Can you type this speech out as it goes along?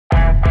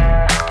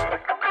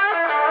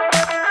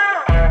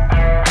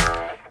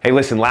Hey,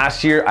 listen,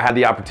 last year I had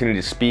the opportunity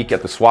to speak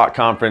at the S.W.A.T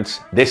conference.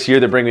 This year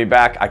they're bringing me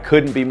back. I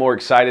couldn't be more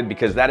excited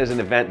because that is an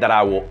event that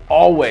I will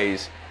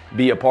always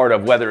be a part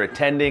of, whether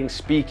attending,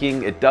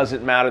 speaking, it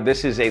doesn't matter.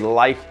 This is a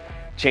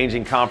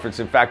life-changing conference.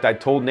 In fact, I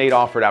told Nate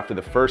Offord after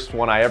the first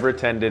one I ever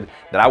attended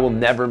that I will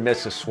never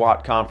miss a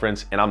S.W.A.T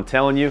conference, and I'm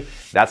telling you,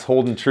 that's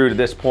holding true to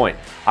this point.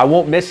 I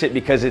won't miss it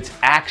because it's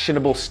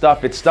actionable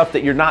stuff. It's stuff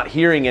that you're not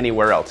hearing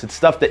anywhere else. It's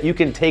stuff that you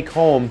can take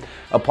home,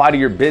 apply to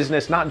your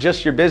business, not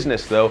just your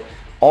business though,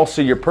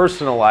 also your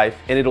personal life,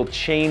 and it'll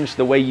change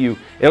the way you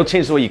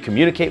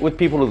communicate with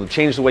people. It'll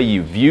change the way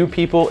you view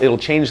people. It'll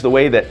change the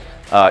way that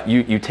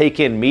you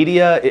take in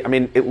media. I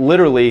mean, it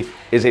literally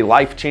is a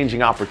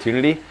life-changing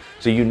opportunity.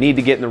 So you need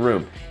to get in the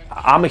room.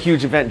 I'm a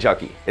huge event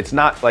junkie. It's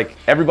not like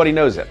everybody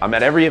knows it. I'm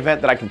at every event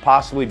that I can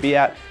possibly be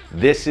at.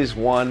 This is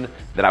one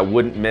that I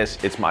wouldn't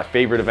miss. It's my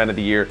favorite event of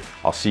the year.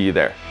 I'll see you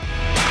there.